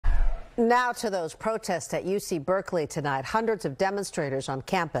Now to those protests at UC Berkeley tonight. Hundreds of demonstrators on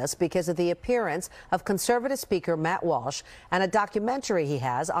campus because of the appearance of conservative speaker Matt Walsh and a documentary he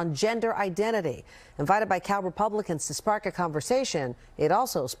has on gender identity. Invited by Cal Republicans to spark a conversation, it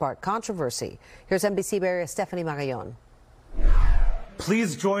also sparked controversy. Here's NBC Bay Area Stephanie Magallon.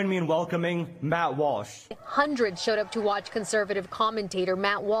 Please join me in welcoming Matt Walsh. Hundreds showed up to watch conservative commentator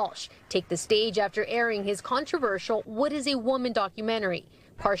Matt Walsh take the stage after airing his controversial What is a Woman documentary,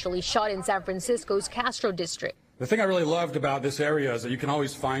 partially shot in San Francisco's Castro district. The thing I really loved about this area is that you can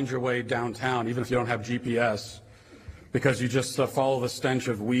always find your way downtown, even if you don't have GPS, because you just follow the stench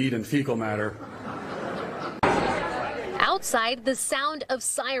of weed and fecal matter. Outside, the sound of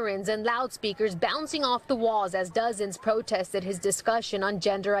sirens and loudspeakers bouncing off the walls as dozens protested his discussion on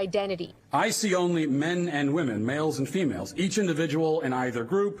gender identity. I see only men and women, males and females. Each individual in either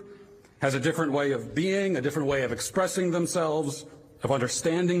group has a different way of being, a different way of expressing themselves, of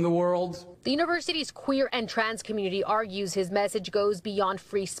understanding the world. The university's queer and trans community argues his message goes beyond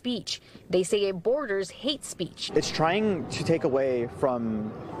free speech. They say it borders hate speech. It's trying to take away from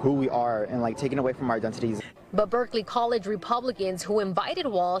who we are and taking away from our identities. But Berkeley College Republicans who invited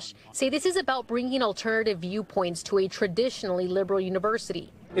Walsh say this is about bringing alternative viewpoints to a traditionally liberal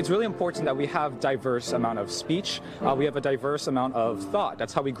university. It's really important that we have diverse amount of speech. We have a diverse amount of thought.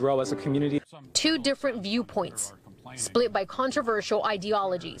 That's how we grow as a community. Two different viewpoints, split by controversial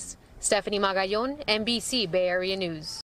ideologies. Stephanie Magallon, NBC Bay Area News.